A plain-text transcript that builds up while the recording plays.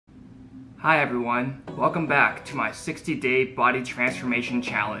Hi everyone, welcome back to my 60-day body transformation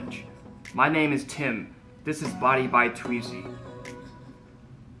challenge. My name is Tim. This is Body by Tweezy.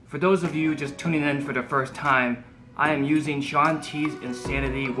 For those of you just tuning in for the first time, I am using Shaun T's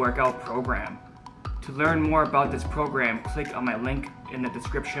Insanity Workout Program. To learn more about this program, click on my link in the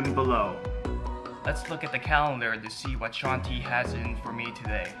description below. Let's look at the calendar to see what Shaun T has in for me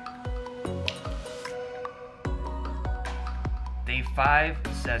today. Day 5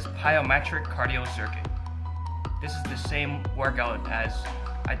 says plyometric cardio circuit. This is the same workout as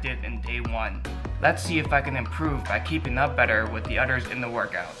I did in day 1. Let's see if I can improve by keeping up better with the others in the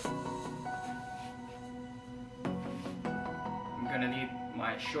workout. I'm gonna need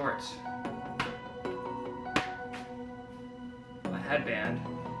my shorts, my headband,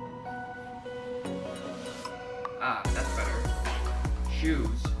 that's better, shoes,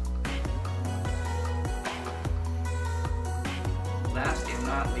 last and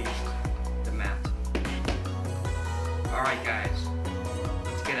not least, the mat. Alright guys,